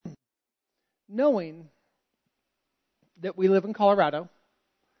knowing that we live in Colorado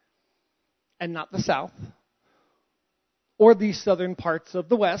and not the South or the southern parts of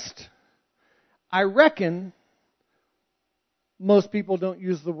the West, I reckon most people don't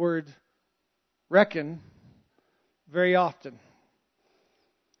use the word reckon very often,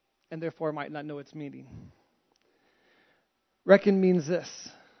 and therefore might not know its meaning. Reckon means this.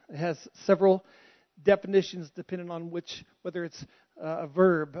 It has several definitions depending on whether it's a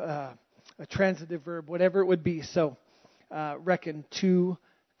verb, a transitive verb, whatever it would be. So, reckon, to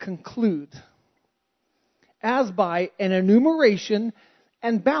conclude. As by an enumeration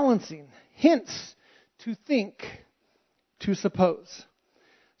and balancing. Hence, to think, to suppose.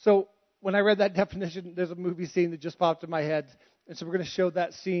 So, when I read that definition, there's a movie scene that just popped in my head. And so we're going to show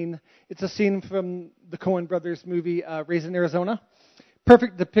that scene. It's a scene from the Coen Brothers movie, Raising Arizona.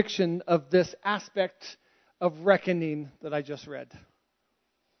 Perfect depiction of this aspect of reckoning that I just read.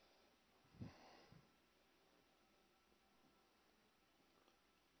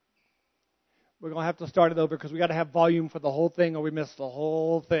 We're going to have to start it over because we got to have volume for the whole thing or we miss the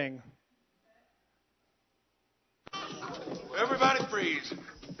whole thing. Everybody freeze.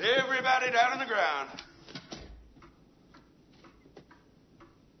 Everybody down on the ground.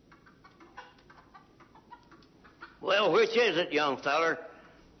 Well, which is it, young feller?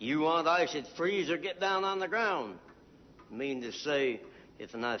 You want I should freeze or get down on the ground? Mean to say,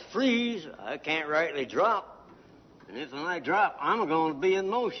 if I freeze, I can't rightly drop. And if I drop, I'm going to be in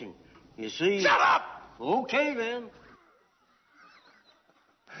motion. You see? Shut up! Okay, then.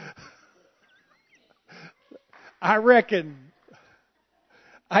 I reckon.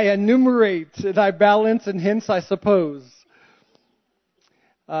 I enumerate and I balance and hence I suppose.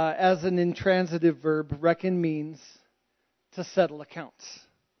 As an intransitive verb, reckon means to settle accounts.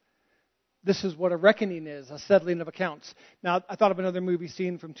 This is what a reckoning is, a settling of accounts. Now, I thought of another movie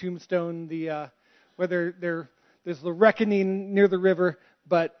scene from Tombstone, where there's the reckoning near the river,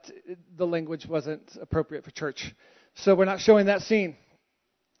 but the language wasn't appropriate for church. So we're not showing that scene.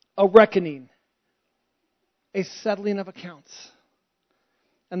 A reckoning, a settling of accounts.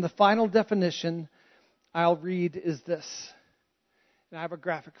 And the final definition I'll read is this. And I have a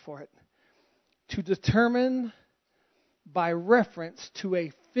graphic for it. To determine by reference to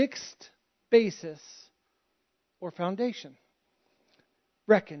a fixed basis or foundation.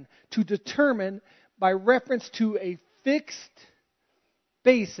 Reckon. To determine by reference to a fixed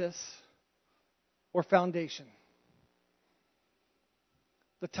basis or foundation.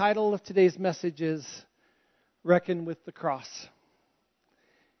 The title of today's message is Reckon with the Cross.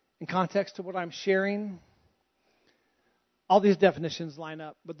 In context to what I'm sharing, all these definitions line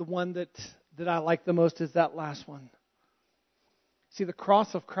up, but the one that I like the most is that last one. See, the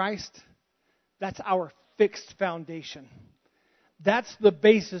cross of Christ, that's our fixed foundation. That's the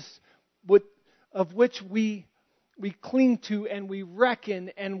basis of which we cling to and we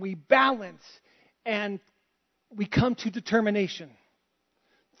reckon and we balance and we come to determination.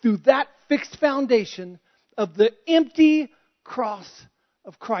 Through that fixed foundation of the empty cross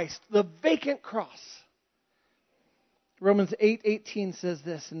of Christ, the vacant cross. Romans 8:18 says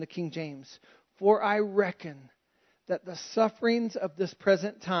this in the King James, "For I reckon that the sufferings of this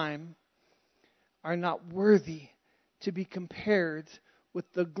present time are not worthy to be compared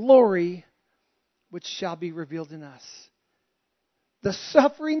with the glory which shall be revealed in us." The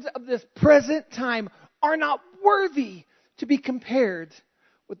sufferings of this present time are not worthy to be compared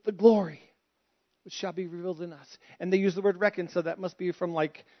with the glory which shall be revealed in us. And they use the word reckon, so that must be from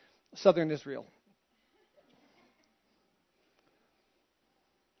like southern Israel.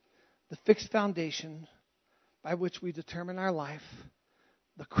 The fixed foundation by which we determine our life,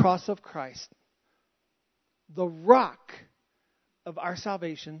 the cross of Christ, the rock of our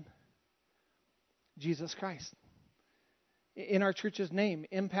salvation, Jesus Christ. In our church's name,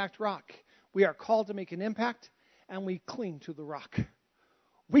 Impact Rock, we are called to make an impact and we cling to the rock.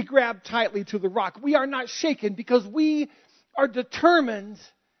 We grab tightly to the rock. We are not shaken because we are determined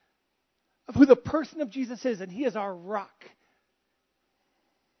of who the person of Jesus is, and He is our rock.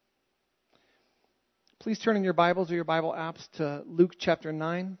 Please turn in your Bibles or your Bible apps to Luke chapter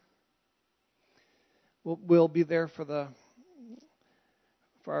 9. We'll be there for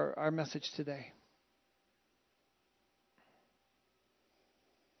our message today.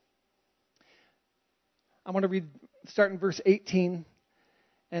 I want to start in verse 18.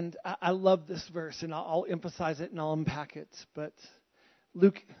 And I love this verse, and I'll emphasize it and I'll unpack it. But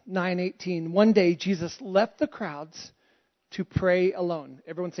Luke 9:18. One day Jesus left the crowds to pray alone.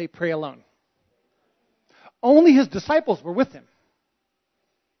 Everyone say pray alone. Only His disciples were with Him.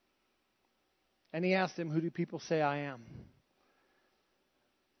 And He asked them, "Who do people say I am?"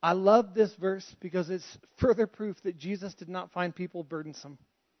 I love this verse because it's further proof that Jesus did not find people burdensome.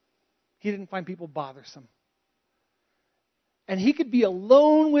 He didn't find people bothersome. And he could be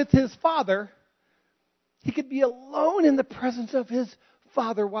alone with his Father. He could be alone in the presence of his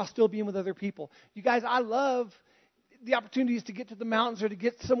Father while still being with other people. You guys, I love the opportunities to get to the mountains or to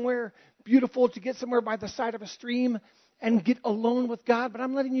get somewhere beautiful, to get somewhere by the side of a stream and get alone with God. But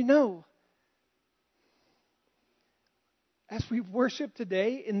I'm letting you know, as we worship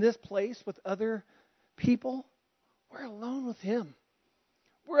today in this place with other people, we're alone with him.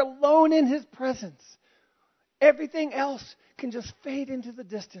 We're alone in his presence. Everything else can just fade into the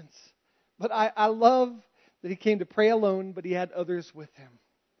distance. But I love that he came to pray alone, but he had others with him.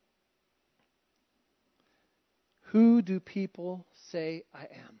 Who do people say I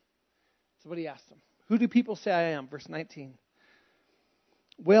am? That's what he asked them. Who do people say I am? Verse 19.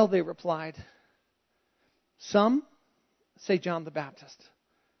 Well, they replied, some say John the Baptist.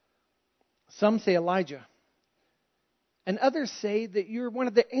 Some say Elijah. And others say that you're one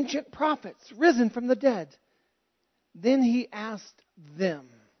of the ancient prophets, risen from the dead. Then he asked them,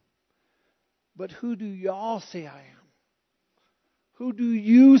 but who do y'all say I am? Who do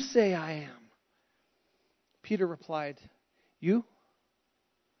you say I am? Peter replied, you're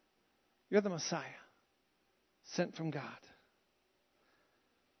the Messiah, sent from God.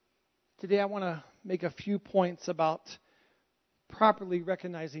 Today I want to make a few points about properly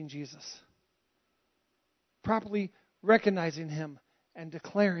recognizing Jesus. Properly recognizing him and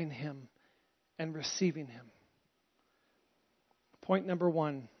declaring him and receiving him. Point number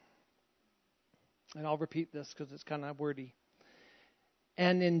 1, and I'll repeat this because it's kind of wordy.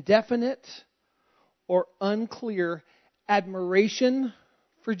 An indefinite or unclear admiration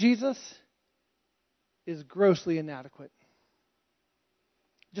for Jesus is grossly inadequate.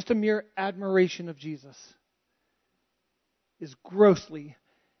 Just a mere admiration of Jesus is grossly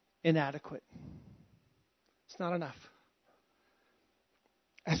inadequate. It's not enough.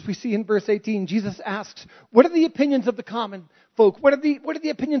 As we see in verse 18, Jesus asks, what are the opinions of the common folk? What are the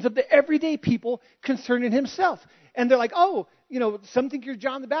opinions of the everyday people concerning himself? And they're like, some think you're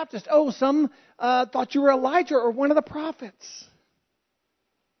John the Baptist. Oh, some thought you were Elijah or one of the prophets.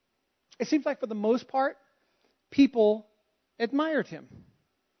 It seems like for the most part, people admired him.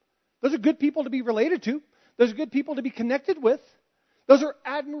 Those are good people to be related to. Those are good people to be connected with. Those are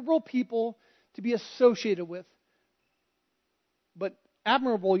admirable people to be associated with. But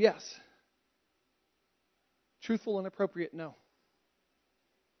admirable, yes. Truthful and appropriate, no.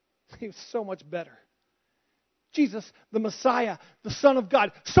 He was so much better. Jesus, the Messiah, the Son of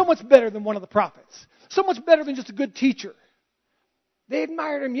God, so much better than one of the prophets. So much better than just a good teacher. They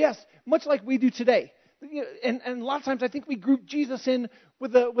admired him, yes, much like we do today. And a lot of times I think we group Jesus in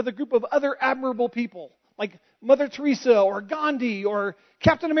with a group of other admirable people, like Mother Teresa or Gandhi or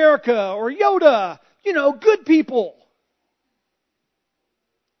Captain America or Yoda. Good people.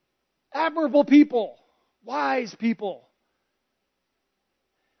 Admirable people. Wise people.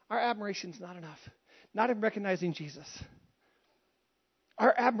 Our admiration is not enough. Not in recognizing Jesus.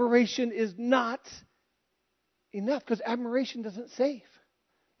 Our admiration is not enough because admiration doesn't save.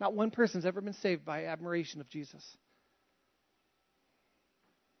 Not one person's ever been saved by admiration of Jesus.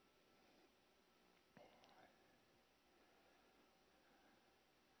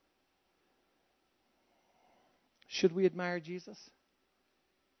 Should we admire Jesus?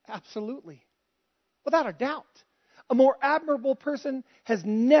 Absolutely. Without a doubt. A more admirable person has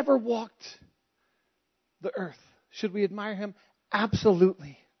never walked the earth. Should we admire him?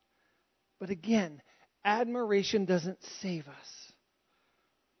 Absolutely. But again, admiration doesn't save us.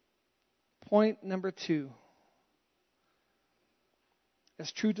 Point number 2.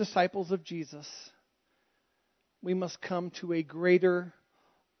 As true disciples of Jesus, we must come to a greater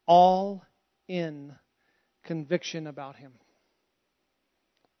all-in conviction about him.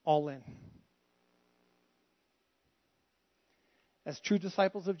 All in. As true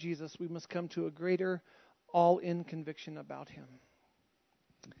disciples of Jesus, we must come to a greater all-in conviction about him.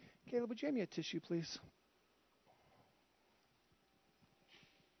 Caleb, would you hand me a tissue, please?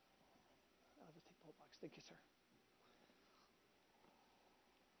 I'll just take the whole box. Thank you, sir.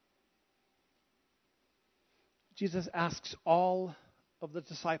 Jesus asks all of the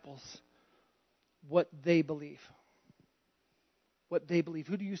disciples what they believe. What they believe.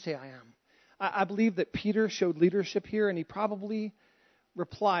 Who do you say I am? I believe that Peter showed leadership here, and he probably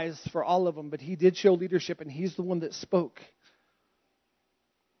replies for all of them, but he did show leadership, and he's the one that spoke.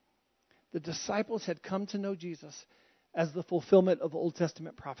 The disciples had come to know Jesus as the fulfillment of Old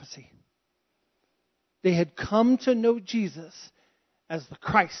Testament prophecy. They had come to know Jesus as the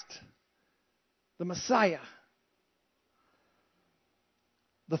Christ, the Messiah.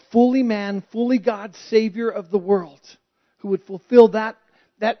 the fully man, fully God Savior of the world, who would fulfill that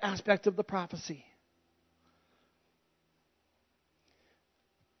aspect of the prophecy.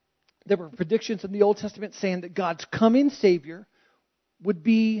 There were predictions in the Old Testament saying that God's coming Savior would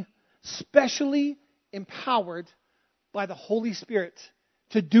be specially empowered by the Holy Spirit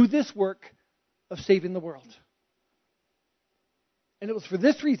to do this work of saving the world. And it was for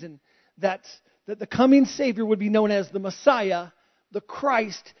this reason that the coming Savior would be known as the Messiah, the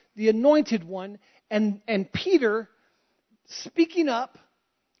Christ, the Anointed One, and Peter speaking up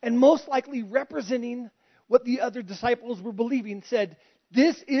and most likely representing what the other disciples were believing, said,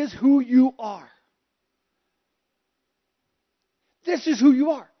 "This is who you are. This is who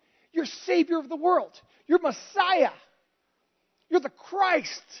you are. You're Savior of the world. You're Messiah. You're the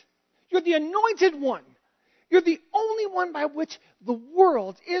Christ. You're the Anointed One. You're the only one by which the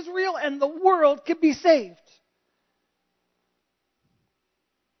world, Israel and the world, can be saved."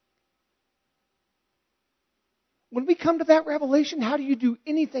 When we come to that revelation, how do you do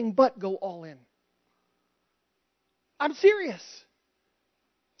anything but go all in? I'm serious.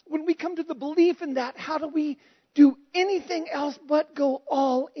 When we come to the belief in that, how do we do anything else but go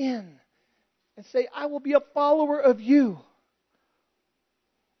all in and say, "I will be a follower of you"?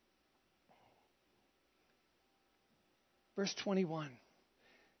 Verse 21.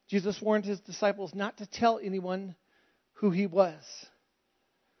 Jesus warned his disciples not to tell anyone who he was.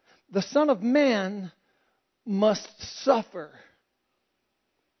 The Son of Man must suffer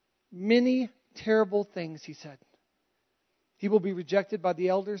many terrible things, he said. He will be rejected by the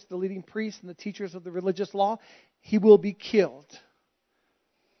elders, the leading priests, and the teachers of the religious law. He will be killed.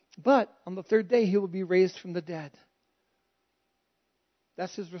 But on the third day, he will be raised from the dead.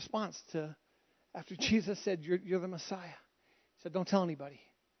 That's his response to after Jesus said, you're the Messiah. He said, don't tell anybody.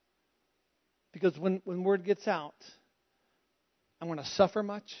 Because when word gets out, I'm going to suffer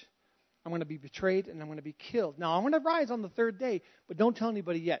much. I'm going to be betrayed, and I'm going to be killed. Now, I'm going to rise on the third day, but don't tell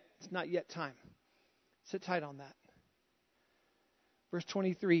anybody yet. It's not yet time. Sit tight on that. Verse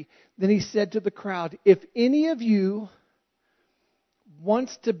 23, then he said to the crowd, if any of you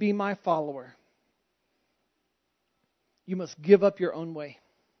wants to be my follower, you must give up your own way.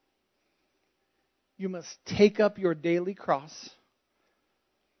 You must take up your daily cross,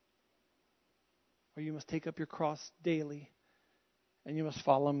 or you must take up your cross daily, and you must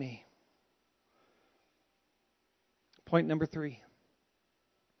follow me. Point number 3.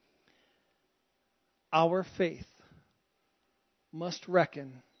 Our faith must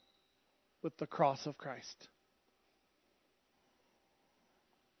reckon with the cross of Christ.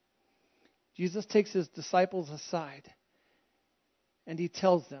 Jesus takes his disciples aside and he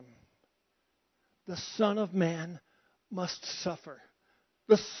tells them, the Son of Man must suffer.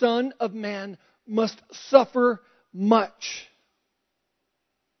 The Son of Man must suffer much.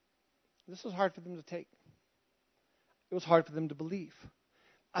 This was hard for them to take. It was hard for them to believe.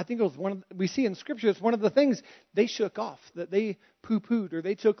 I think it was we see in Scripture, it's one of the things they shook off, that they poo-pooed or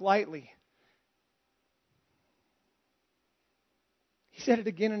they took lightly. He said it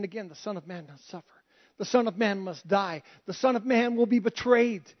again and again, the Son of Man must suffer. The Son of Man must die. The Son of Man will be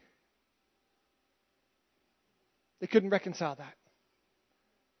betrayed. They couldn't reconcile that.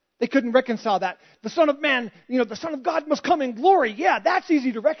 They couldn't reconcile that. The Son of Man, the Son of God must come in glory. Yeah, that's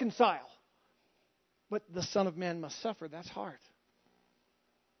easy to reconcile. But the Son of Man must suffer. That's hard.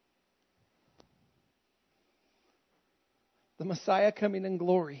 The Messiah coming in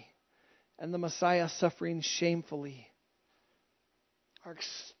glory and the Messiah suffering shamefully are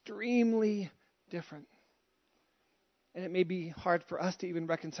extremely different. And it may be hard for us to even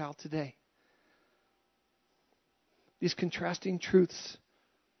reconcile today. These contrasting truths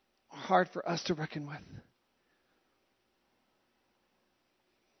are hard for us to reckon with.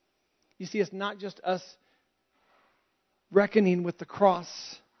 You see, it's not just us reckoning with the cross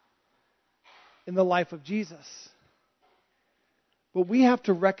in the life of Jesus. But we have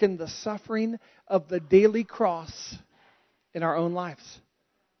to reckon the suffering of the daily cross in our own lives.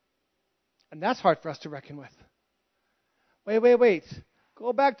 And that's hard for us to reckon with. Wait.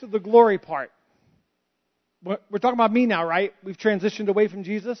 Go back to the glory part. We're talking about me now, right? We've transitioned away from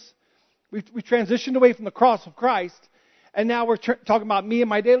Jesus. We've transitioned away from the cross of Christ. And now we're talking about me and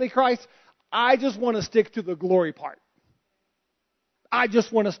my daily Christ. I just want to stick to the glory part. I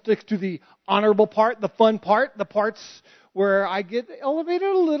just want to stick to the honorable part, the fun part, the parts where I get elevated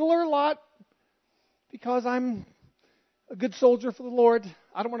a little or a lot because I'm a good soldier for the Lord.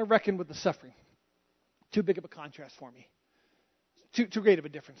 I don't want to reckon with the suffering. Too big of a contrast for me. Too great of a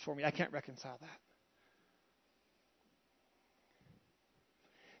difference for me. I can't reconcile that.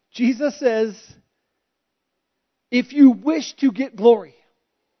 Jesus says, if you wish to get glory,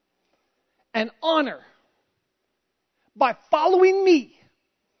 and honor by following me,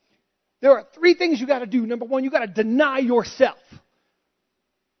 there are 3 things you got to do. Number 1, you got to deny yourself.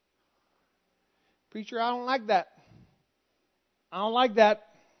 Preacher, I don't like that. I don't like that.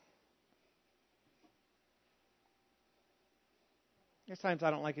 There's times I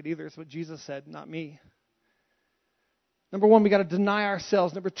don't like it either. It's what Jesus said, not me. Number 1, we got to deny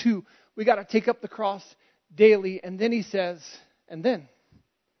ourselves. Number 2, we got to take up the cross daily. And then he says, and then,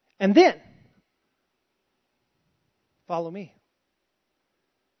 follow me.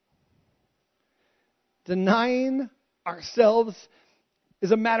 Denying ourselves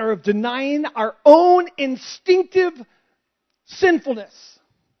is a matter of denying our own instinctive sinfulness.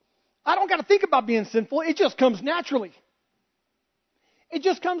 I don't got to think about being sinful. It just comes naturally. It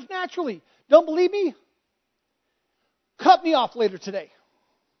just comes naturally. Don't believe me? Cut me off later today.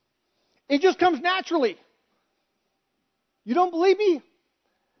 It just comes naturally. You don't believe me?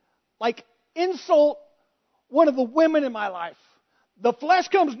 Like, insult one of the women in my life. The flesh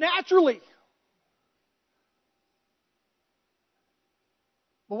comes naturally.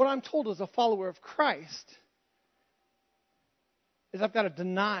 But what I'm told as a follower of Christ is I've got to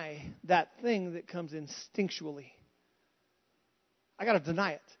deny that thing that comes instinctually. I got to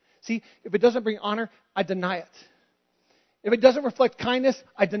deny it. See, if it doesn't bring honor, I deny it. If it doesn't reflect kindness,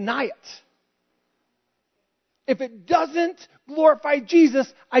 I deny it. If it doesn't glorify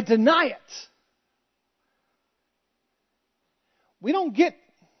Jesus, I deny it. We don't get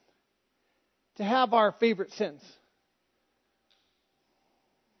to have our favorite sins.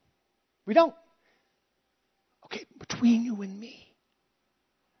 We don't. Okay, between you and me,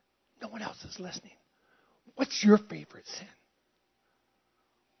 no one else is listening. What's your favorite sin?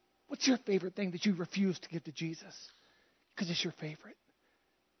 What's your favorite thing that you refuse to give to Jesus? Because it's your favorite.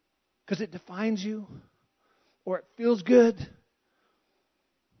 Because it defines you. Or it feels good.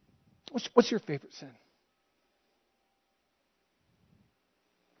 What's your favorite sin?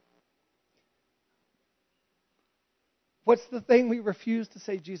 What's the thing we refuse to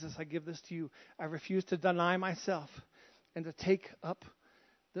say, Jesus, I give this to you. I refuse to deny myself and to take up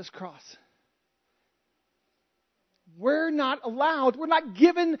this cross. We're not allowed, we're not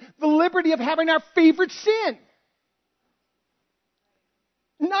given the liberty of having our favorite sin.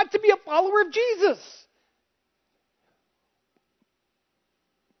 Not to be a follower of Jesus.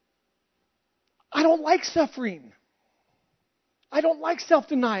 I don't like suffering. I don't like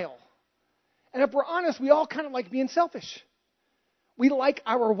self-denial. And if we're honest, we all kind of like being selfish. We like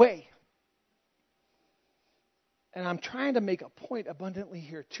our way. And I'm trying to make a point abundantly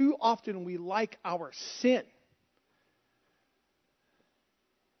here. Too often we like our sin.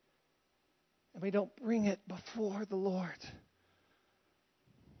 And we don't bring it before the Lord.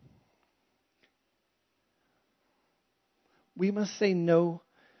 We must say no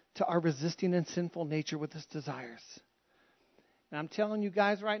to our resisting and sinful nature with its desires. And I'm telling you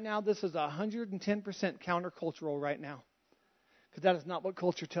guys right now, this is 110% countercultural right now. Because that is not what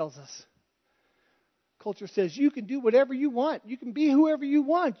culture tells us. Culture says you can do whatever you want. You can be whoever you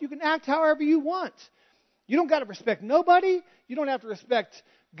want. You can act however you want. You don't got to respect nobody. You don't have to respect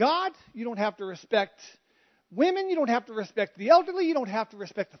God. You don't have to respect women. You don't have to respect the elderly. You don't have to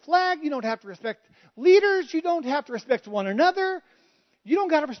respect the flag. You don't have to respect leaders. You don't have to respect one another. You don't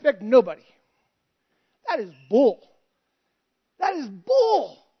got to respect nobody. That is bull. That is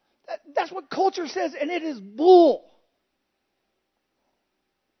bull. That's what culture says, and it is bull.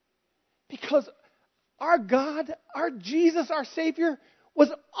 Because our God, our Jesus, our Savior,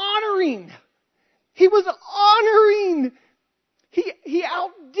 was honoring. He was honoring. He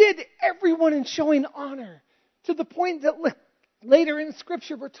outdid everyone in showing honor. To the point that later in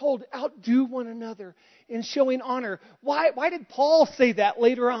Scripture we're told, outdo one another in showing honor. Why did Paul say that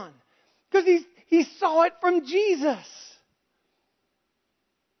later on? Because he saw it from Jesus.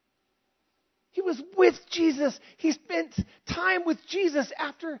 He was with Jesus. He spent time with Jesus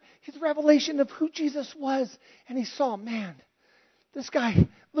after his revelation of who Jesus was. And he saw, man, this guy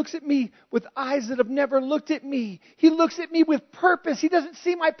looks at me with eyes that have never looked at me. He looks at me with purpose. He doesn't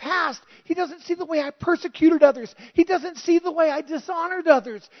see my past. He doesn't see the way I persecuted others. He doesn't see the way I dishonored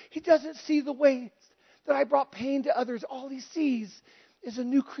others. He doesn't see the way that I brought pain to others. All he sees is a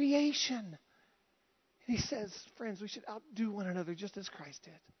new creation. And he says, friends, we should outdo one another just as Christ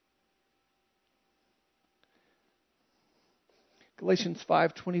did. Galatians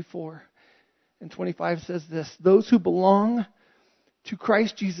 5:24 and 25 says this: those who belong to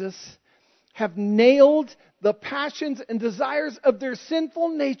Christ Jesus have nailed the passions and desires of their sinful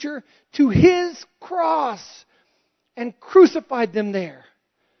nature to His cross and crucified them there.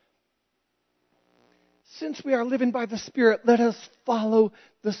 since we are living by the Spirit, let us follow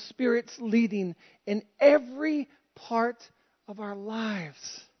the Spirit's leading in every part of our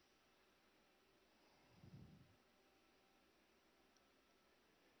lives.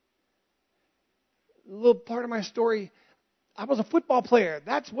 A little part of my story, I was a football player.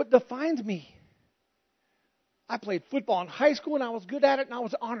 That's what defined me. I played football in high school, and I was good at it, and I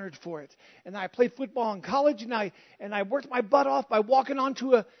was honored for it. And I played football in college, and I worked my butt off by walking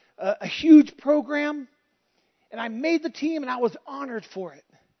onto a huge program. And I made the team, and I was honored for it.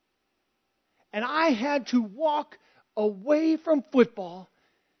 And I had to walk away from football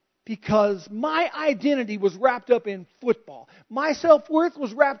because my identity was wrapped up in football. My self-worth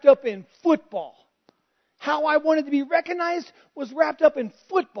was wrapped up in football. How I wanted to be recognized was wrapped up in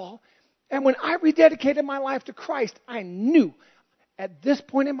football. And when I rededicated my life to Christ, I knew at this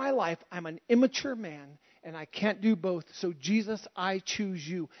point in my life, I'm an immature man, and I can't do both. So Jesus, I choose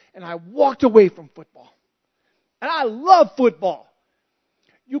you. And I walked away from football. And I love football.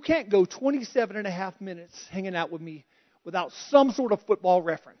 You can't go 27 and a half minutes hanging out with me without some sort of football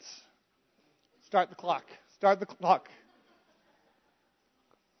reference. Start the clock. Start the clock.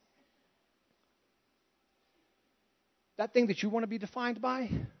 That thing that you want to be defined by,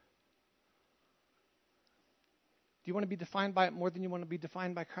 do you want to be defined by it more than you want to be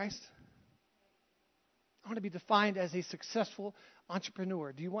defined by Christ? I want to be defined as a successful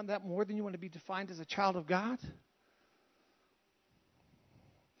entrepreneur. Do you want that more than you want to be defined as a child of God?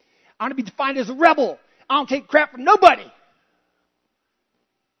 I want to be defined as a rebel. I don't take crap from nobody.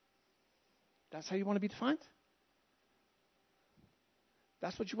 That's how you want to be defined?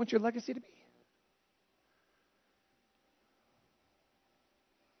 That's what you want your legacy to be?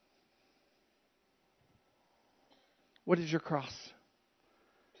 What is your cross?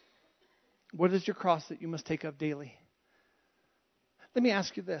 What is your cross that you must take up daily? Let me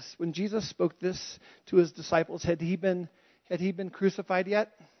ask you this. When Jesus spoke this to his disciples, had he been crucified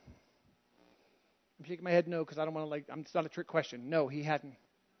yet? I'm shaking my head no, because I don't want to it's not a trick question. No, he hadn't.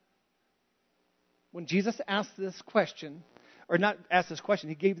 When Jesus asked this question, or not asked this question,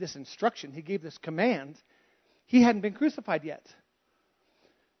 he gave this instruction, he gave this command, he hadn't been crucified yet.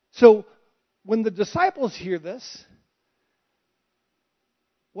 So when the disciples hear this,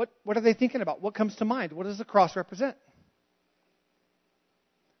 what are they thinking about? What comes to mind? What does the cross represent?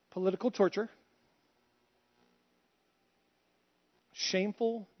 Political torture.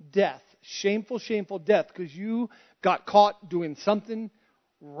 Shameful death. Shameful, shameful death because you got caught doing something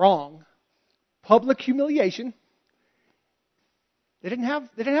wrong. Public humiliation. They didn't have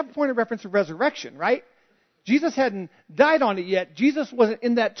a point of reference of resurrection, right? Jesus hadn't died on it yet. Jesus wasn't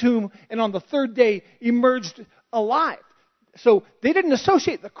in that tomb and on the third day emerged alive. So they didn't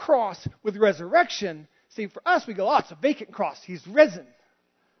associate the cross with resurrection. See, for us, we go, oh, it's a vacant cross. He's risen.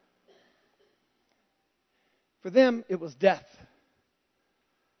 For them, it was death.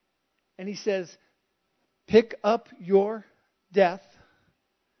 And he says, pick up your death.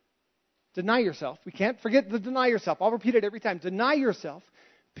 Deny yourself. We can't forget to deny yourself. I'll repeat it every time. Deny yourself.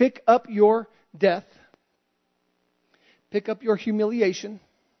 Pick up your death. Pick up your humiliation.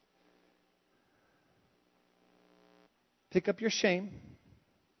 Pick up your shame.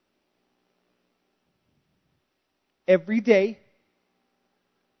 Every day.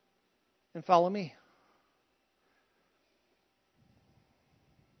 And follow me.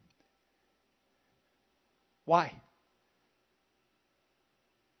 Why?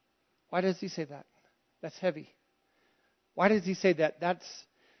 Why does he say that? That's heavy. Why does he say that? That's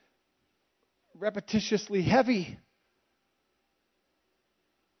repetitiously heavy.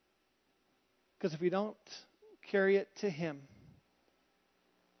 Because if we don't carry it to him,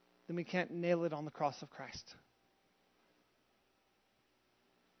 then we can't nail it on the cross of Christ.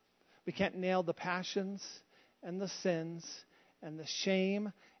 We can't nail the passions and the sins and the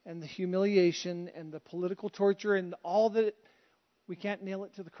shame and the humiliation and the political torture and all that. We can't nail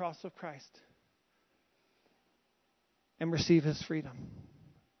it to the cross of Christ and receive his freedom.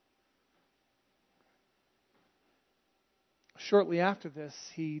 Shortly after this,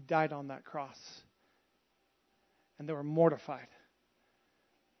 he died on that cross. And they were mortified.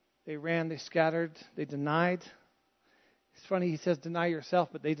 They ran, they scattered, they denied. It's funny, he says, deny yourself,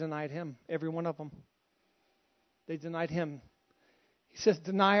 but they denied him. Every one of them. They denied him. He says,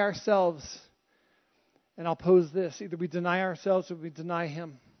 deny ourselves. And I'll pose this. Either we deny ourselves or we deny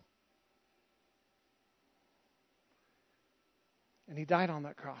him. And he died on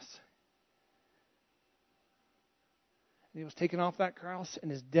that cross. And he was taken off that cross, and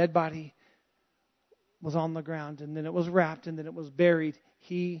his dead body was on the ground, and then it was wrapped, and then it was buried.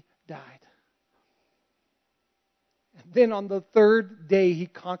 He died. And then on the third day, he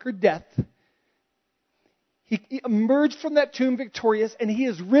conquered death. He emerged from that tomb victorious, and He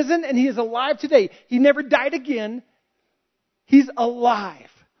is risen, and He is alive today. He never died again. He's alive.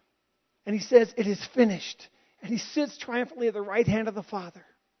 And He says, it is finished. And He sits triumphantly at the right hand of the Father.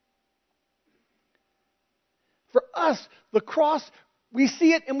 For us, the cross, we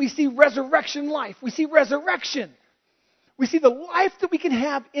see it and we see resurrection life. We see resurrection. We see the life that we can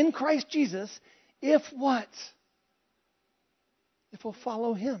have in Christ Jesus if what? If we'll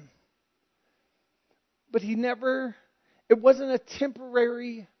follow Him. But it wasn't a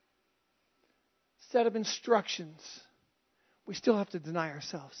temporary set of instructions. We still have to deny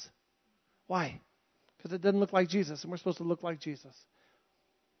ourselves. Why? Because it doesn't look like Jesus, and we're supposed to look like Jesus.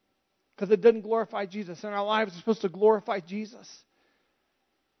 Because it doesn't glorify Jesus, and our lives are supposed to glorify Jesus.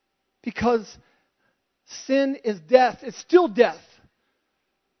 Because sin is death. It's still death.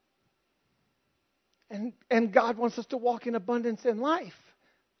 And God wants us to walk in abundance in life.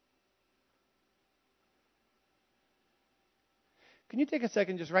 Can you take a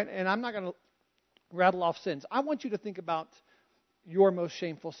second just right, and I'm not going to rattle off sins. I want you to think about your most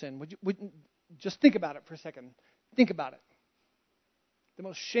shameful sin. Would you just think about it for a second. Think about it. The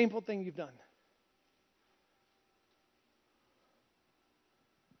most shameful thing you've done.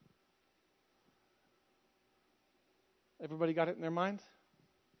 Everybody got it in their minds?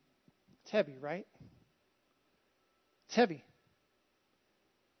 It's heavy, right? It's heavy.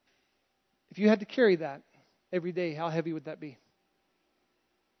 If you had to carry that every day, how heavy would that be?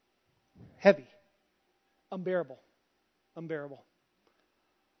 Heavy. Unbearable. Unbearable.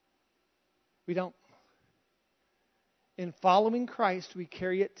 We don't. In following Christ, we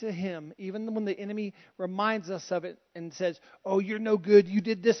carry it to Him, even when the enemy reminds us of it and says, oh, you're no good, you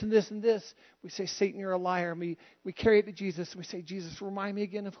did this and this and this. We say, Satan, you're a liar. And we carry it to Jesus, and we say, Jesus, remind me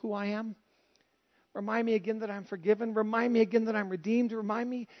again of who I am. Remind me again that I'm forgiven. Remind me again that I'm redeemed. Remind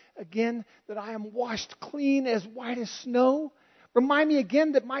me again that I am washed clean as white as snow. Remind me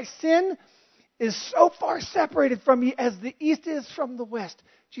again that my sin is so far separated from me as the east is from the west.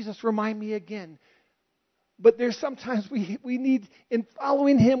 Jesus, remind me again. But there's sometimes we need, in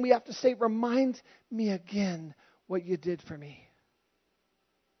following Him, we have to say, remind me again what you did for me.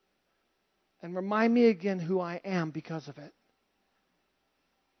 And remind me again who I am because of it.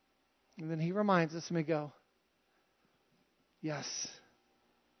 And then He reminds us and we go, yes,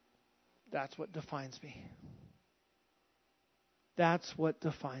 that's what defines me. That's what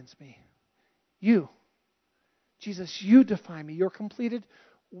defines me. You. Jesus, you define me. Your completed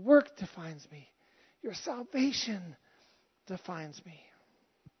work defines me. Your salvation defines me.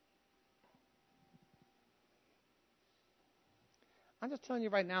 I'm just telling you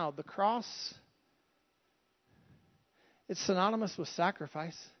right now, the cross, it's synonymous with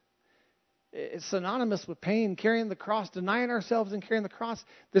sacrifice. It's synonymous with pain, carrying the cross, denying ourselves and carrying the cross.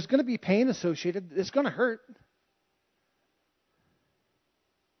 There's going to be pain associated. It's going to hurt.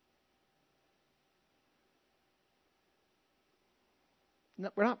 No,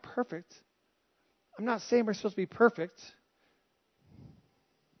 we're not perfect. I'm not saying we're supposed to be perfect.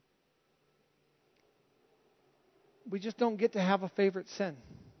 We just don't get to have a favorite sin.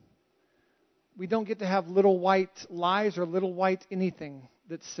 We don't get to have little white lies or little white anything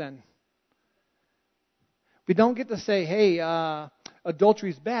that's sin. We don't get to say, hey,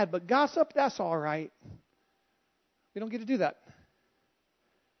 adultery's bad, but gossip, that's all right. We don't get to do that.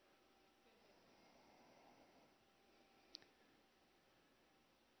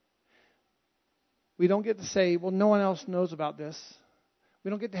 We don't get to say, well, no one else knows about this.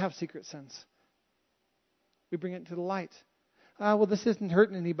 We don't get to have secret sins. We bring it into the light. Well, this isn't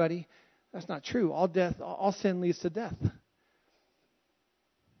hurting anybody. That's not true. All sin leads to death.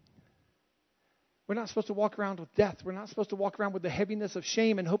 We're not supposed to walk around with death. We're not supposed to walk around with the heaviness of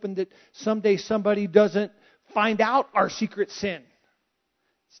shame and hoping that someday somebody doesn't find out our secret sin.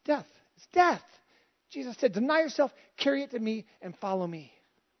 It's death. It's death. Jesus said, deny yourself, carry it to me, and follow me.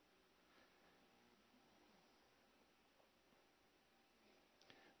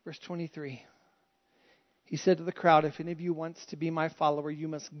 Verse 23. He said to the crowd, if any of you wants to be my follower, you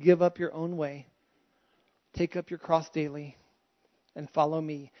must give up your own way, take up your cross daily, and follow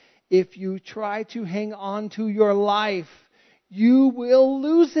me. If you try to hang on to your life, you will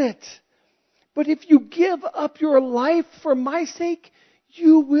lose it. But if you give up your life for my sake,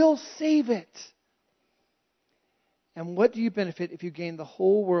 you will save it. And what do you benefit if you gain the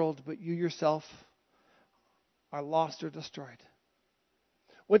whole world, but you yourself are lost or destroyed?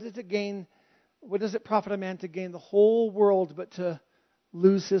 What does it gain? What does it profit a man to gain the whole world but to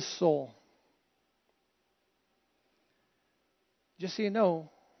lose his soul? Just so you know,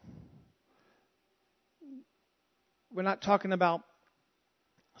 we're not talking about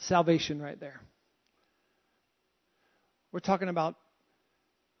salvation right there. We're talking about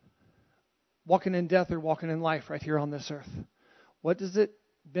walking in death or walking in life right here on this earth. What does it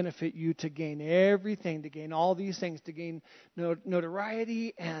benefit you to gain everything, to gain all these things, to gain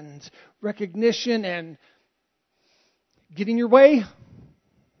notoriety and recognition and getting your way?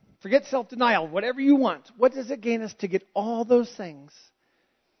 Forget self-denial, whatever you want. What does it gain us to get all those things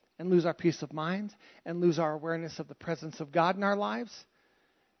and lose our peace of mind and lose our awareness of the presence of God in our lives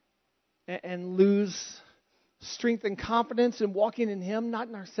and lose strength and confidence in walking in Him, not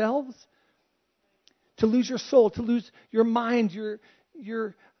in ourselves? To lose your soul, to lose your mind,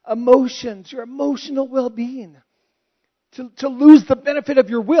 your emotions, your emotional well-being, to lose the benefit of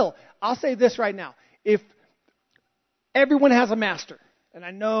your will. I'll say this right now. If everyone has a master, and I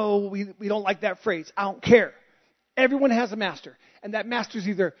know we don't like that phrase, I don't care. Everyone has a master, and that master is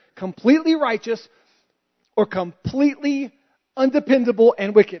either completely righteous or completely undependable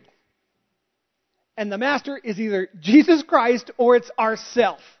and wicked. And the master is either Jesus Christ or it's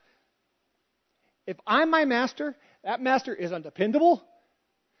ourself. If I'm my master, that master is undependable.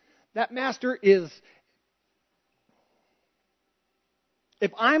 That master is,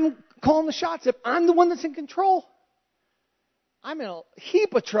 if I'm calling the shots, if I'm the one that's in control, I'm in a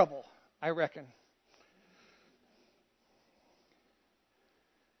heap of trouble, I reckon.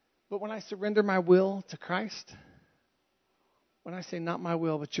 But when I surrender my will to Christ, when I say, not my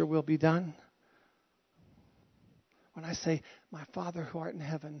will, but your will be done, when I say, my Father who art in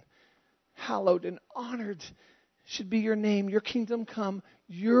heaven, hallowed and honored should be your name, your kingdom come,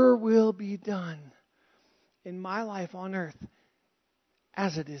 your will be done in my life on earth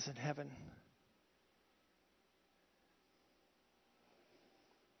as it is in heaven.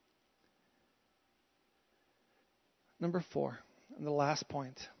 Number 4, and the last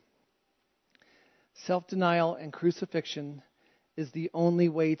point. Self-denial and crucifixion is the only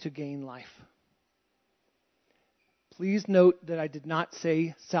way to gain life. Please note that I did not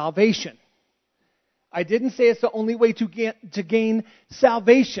say salvation. I didn't say it's the only way to gain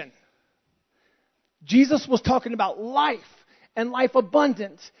salvation. Jesus was talking about life and life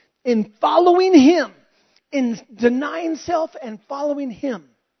abundant in following Him, in denying self and following Him.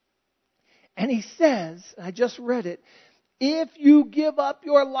 And He says, I just read it, if you give up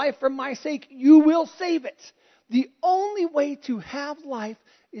your life for my sake, you will save it. The only way to have life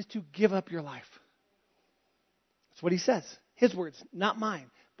is to give up your life. That's what He says. His words, not mine,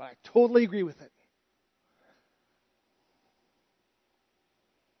 but I totally agree with it.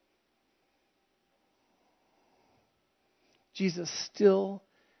 Jesus still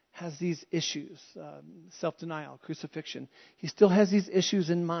has these issues, self-denial, crucifixion. He still has these issues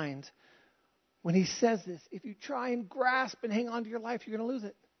in mind. When He says this, if you try and grasp and hang on to your life, you're going to lose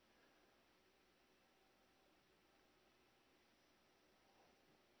it.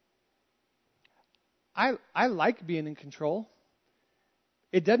 I like being in control.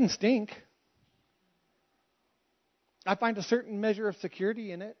 It doesn't stink. I find a certain measure of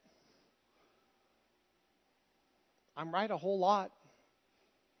security in it. I'm right a whole lot.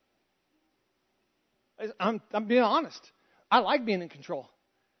 I'm being honest. I like being in control.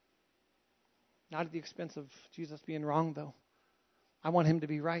 Not at the expense of Jesus being wrong, though. I want Him to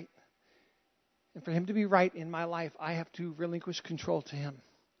be right. And for Him to be right in my life, I have to relinquish control to Him.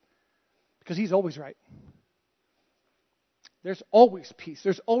 Because He's always right. There's always peace.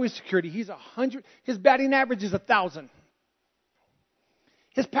 There's always security. He's 100. His batting average is 1,000.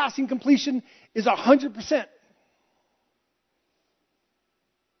 His passing completion is 100%.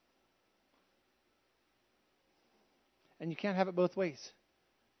 And you can't have it both ways.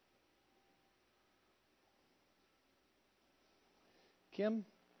 Kim,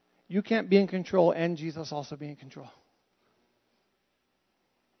 you can't be in control and Jesus also be in control.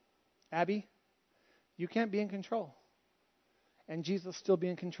 Abby, you can't be in control and Jesus still be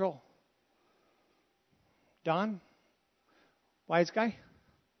in control. Don, wise guy,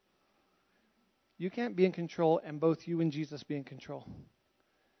 you can't be in control and both you and Jesus be in control.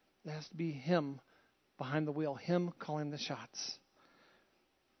 It has to be Him behind the wheel, Him calling the shots.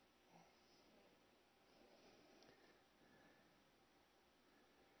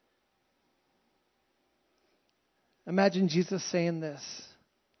 Imagine Jesus saying this.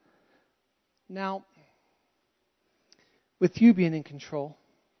 Now, with you being in control,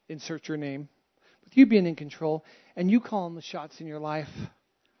 insert your name, with you being in control, and you calling the shots in your life,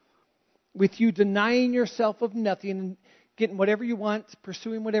 with you denying yourself of nothing and getting whatever you want,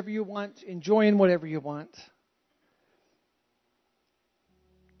 pursuing whatever you want, enjoying whatever you want,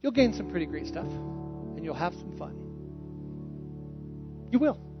 you'll gain some pretty great stuff, and you'll have some fun. You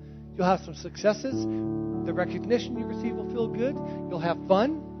will. You'll have some successes. The recognition you receive will feel good. You'll have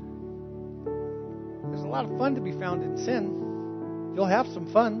fun. There's a lot of fun to be found in sin. You'll have some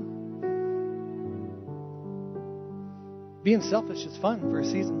fun. Being selfish is fun for a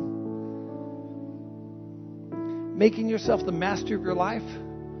season. Making yourself the master of your life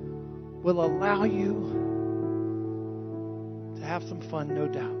will allow you to have some fun, no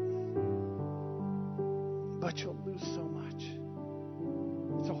doubt. But you'll lose so much.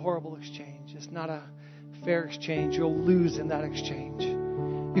 It's a horrible exchange. It's not a fair exchange. You'll lose in that exchange.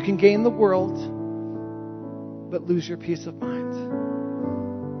 You can gain the world, but lose your peace of mind.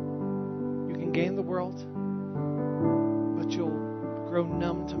 You can gain the world, but you'll grow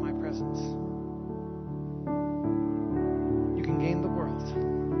numb to my presence. You can gain the world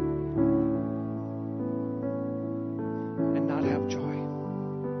and not have joy.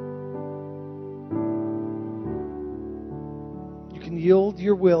 You can yield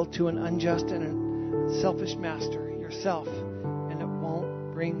your will to an unjust and a selfish master, yourself, and it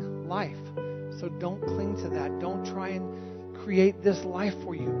won't bring life. So don't cling to that. Don't try and create this life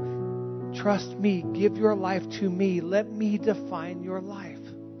for you. Trust me. Give your life to me. Let me define your life.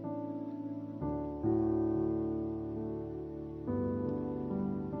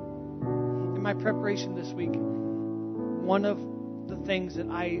 In my preparation this week, one of the things that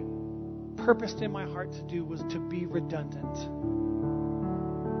I purposed in my heart to do was to be redundant.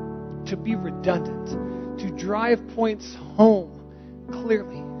 To be redundant. To drive points home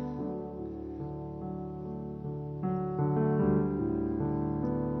clearly.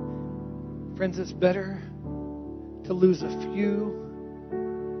 Friends, it's better to lose a few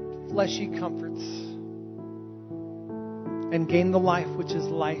fleshy comforts and gain the life which is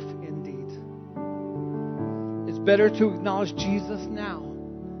life indeed. It's better to acknowledge Jesus now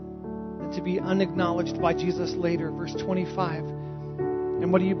than to be unacknowledged by Jesus later. Verse 25.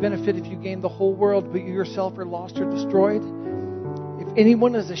 And what do you benefit if you gain the whole world but you yourself are lost or destroyed? If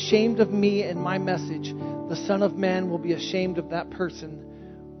anyone is ashamed of me and my message, the Son of Man will be ashamed of that person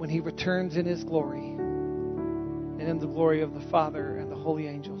when he returns in his glory and in the glory of the Father and the holy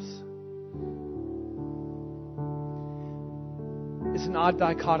angels. It's an odd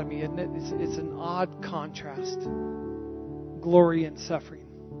dichotomy, isn't it? It's an odd contrast. Glory and suffering.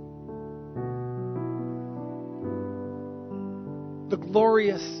 The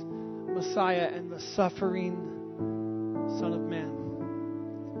glorious Messiah and the suffering Son of Man.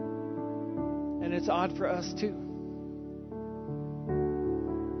 And it's odd for us too.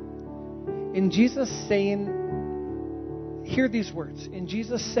 In Jesus saying, hear these words. In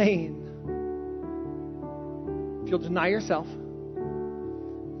Jesus saying, if you'll deny yourself,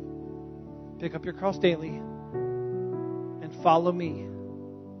 pick up your cross daily, and follow me.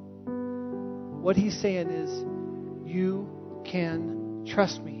 What he's saying is, you can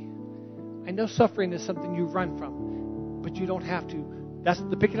trust me. I know suffering is something you run from, but you don't have to. That's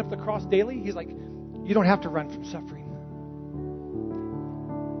the picking up the cross daily. He's like, you don't have to run from suffering.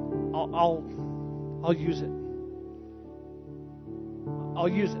 I'll use it. I'll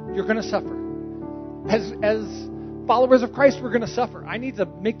use it. You're going to suffer. As followers of Christ, we're going to suffer. I need to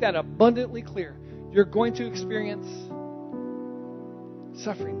make that abundantly clear. You're going to experience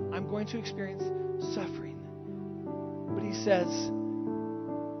suffering. I'm going to experience suffering. But he says,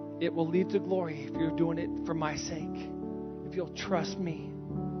 it will lead to glory if you're doing it for my sake. If you'll trust me.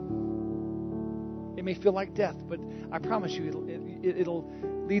 It may feel like death, but I promise you it'll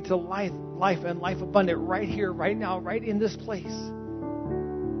lead to life and life abundant right here, right now, right in this place.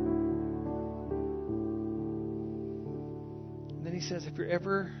 And then he says, if you're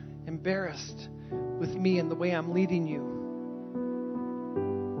ever embarrassed with me and the way I'm leading you,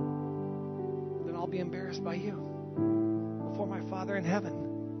 then I'll be embarrassed by you before my Father in heaven.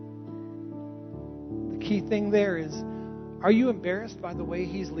 The key thing there is, are you embarrassed by the way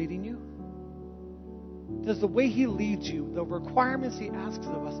he's leading you? Does the way he leads you, the requirements he asks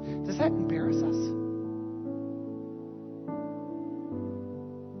of us, does that embarrass us?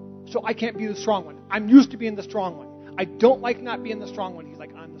 So I can't be the strong one. I'm used to being the strong one. I don't like not being the strong one. He's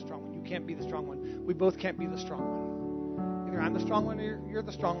like, I'm the strong one. You can't be the strong one. We both can't be the strong one. Either I'm the strong one or you're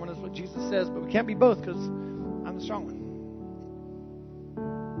the strong one is what Jesus says, but we can't be both because I'm the strong one.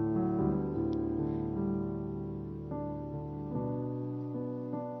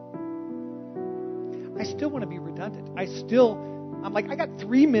 I still want to be redundant. I'm like, I got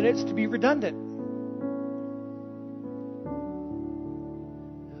 3 minutes to be redundant.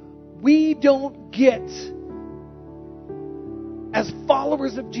 We don't get, as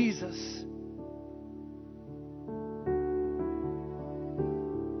followers of Jesus,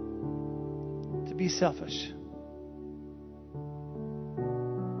 to be selfish.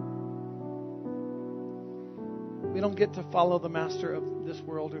 We We don't get to follow the master of this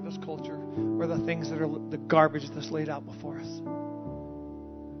world or this culture or the things that are the garbage that's laid out before us.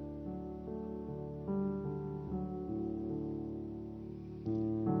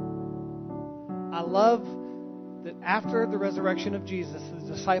 I love that after the resurrection of Jesus, the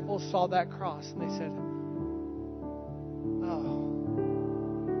disciples saw that cross and they said,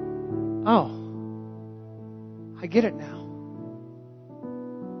 Oh, I get it now.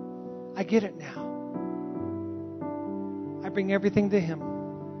 I get it now. I bring everything to Him.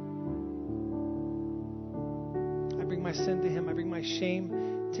 I bring my sin to Him. I bring my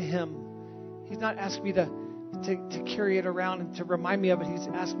shame to Him. He's not asking me to carry it around and to remind me of it. He's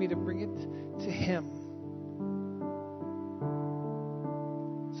asked me to bring it to Him.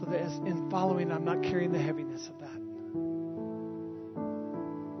 So that as in following, I'm not carrying the heaviness of that.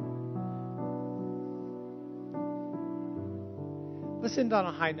 Let's end on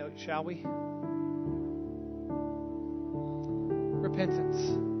a high note, shall we? Repentance.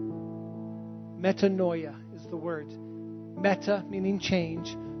 Metanoia is the word. Meta meaning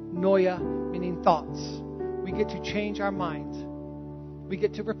change. Noia meaning thoughts. We get to change our mind. We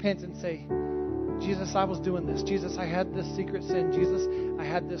get to repent and say, Jesus, I was doing this. Jesus, I had this secret sin. Jesus, I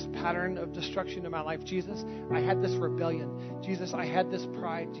had this pattern of destruction in my life. Jesus, I had this rebellion. Jesus, I had this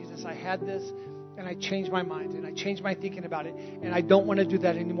pride. Jesus, I had this, and I changed my mind, and I changed my thinking about it, and I don't want to do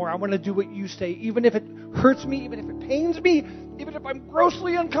that anymore. I want to do what you say, even if it hurts me, even if it pains me, even if I'm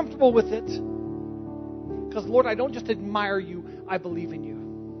grossly uncomfortable with it. Because, Lord, I don't just admire you, I believe in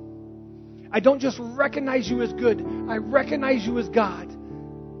you. I don't just recognize you as good, I recognize you as God.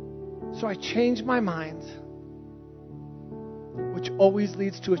 So I change my mind, which always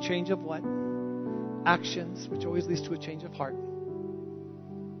leads to a change of what? Actions, which always leads to a change of heart.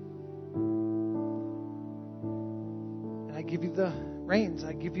 And I give you the reins,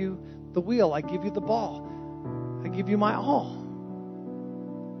 I give you the wheel, I give you the ball, I give you my all.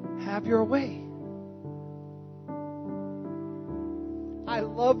 Have your way. I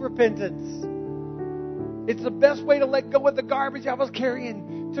love repentance. It's the best way to let go of the garbage I was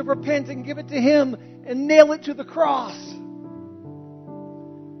carrying, to repent and give it to Him and nail it to the cross.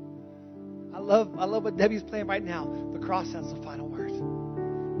 I love what Debbie's playing right now. The cross has the final word.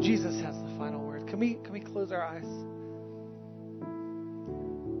 Jesus has the final word. Can we close our eyes?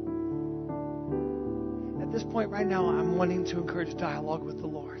 At this point right now, I'm wanting to encourage dialogue with the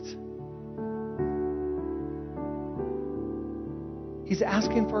Lord. He's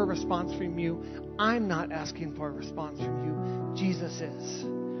asking for a response from you. I'm not asking for a response from you. Jesus is.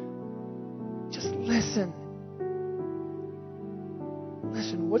 Just listen.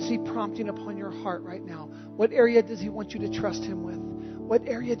 Listen, what's He prompting upon your heart right now? What area does He want you to trust Him with? What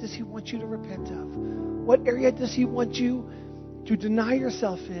area does He want you to repent of? What area does He want you to deny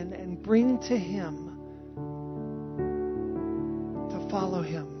yourself in and bring to Him to follow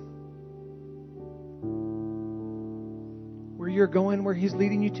Him? Where you're going, where He's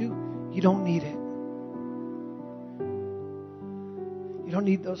leading you to, you don't need it. You don't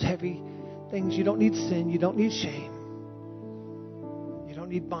need those heavy things. You don't need sin. You don't need shame. You don't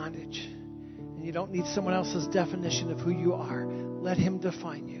need bondage. And you don't need someone else's definition of who you are. Let Him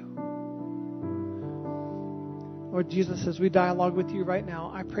define you. Lord Jesus, as we dialogue with you right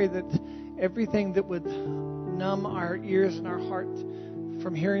now, I pray that everything that would numb our ears and our heart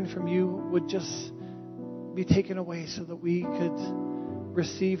from hearing from you would just be taken away so that we could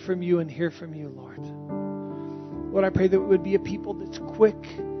receive from you and hear from you, Lord. Lord, I pray that we would be a people that's quick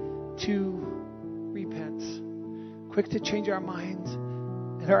to repent, quick to change our minds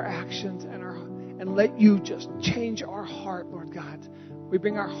and our actions and let you just change our heart, Lord God. We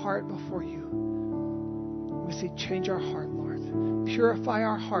bring our heart before you. We say, change our heart, Lord. Purify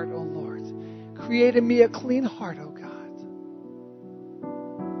our heart, O Lord. Create in me a clean heart, O God.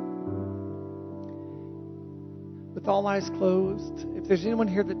 With all eyes closed, if there's anyone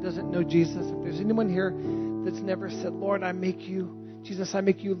here that doesn't know Jesus, if there's anyone here that's never said, Lord, I make you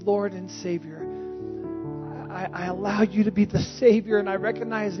Lord and Savior. I allow you to be the Savior, and I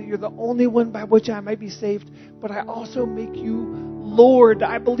recognize that you're the only one by which I might be saved, but I also make you Lord.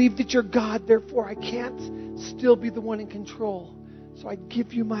 I believe that you're God, therefore I can't still be the one in control. So I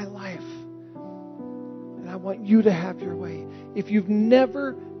give you my life, and I want you to have your way. If you've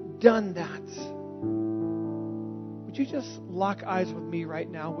never done that, would you just lock eyes with me right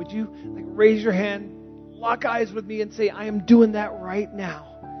now? Would you raise your hand, lock eyes with me and say, I am doing that right now.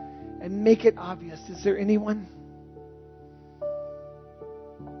 And make it obvious. Is there anyone?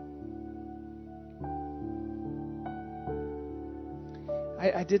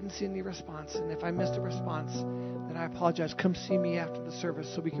 I didn't see any response. And if I missed a response, then I apologize. Come see me after the service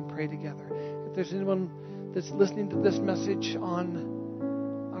so we can pray together. If there's anyone that's listening to this message on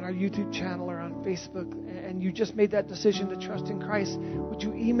our YouTube channel or on Facebook, and you just made that decision to trust in Christ, would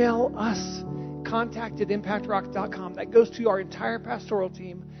you email us, contact@impactrock.com. That goes to our entire pastoral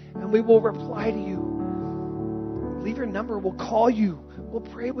team, and we will reply to you. Leave your number. We'll call you. We'll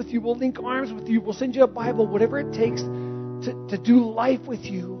pray with you. We'll link arms with you. We'll send you a Bible, whatever it takes to do life with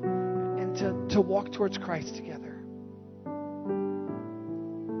you and to walk towards Christ together.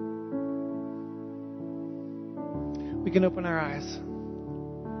 We can open our eyes.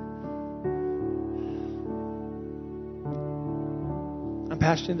 I'm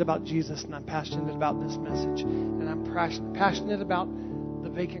passionate about Jesus, and I'm passionate about this message, and I'm passionate about the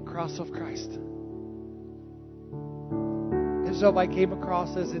vacant cross of Christ. And so if I came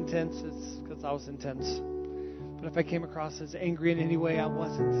across as intense, it's because I was intense. But if I came across as angry in any way, I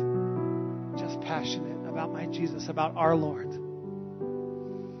wasn't. Just passionate about my Jesus, about our Lord.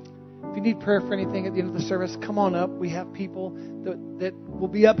 If you need prayer for anything at the end of the service, come on up. We have people that will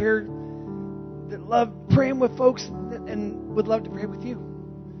be up here that love praying with folks and would love to pray with you.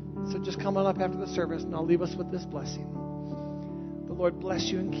 So just come on up after the service, and I'll leave us with this blessing. The Lord bless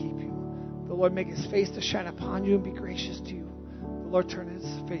you and keep you. The Lord make His face to shine upon you and be gracious to you. The Lord turn His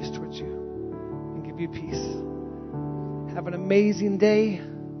face towards you and give you peace. Have an amazing day.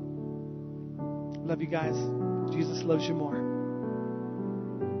 Love you guys. Jesus loves you more.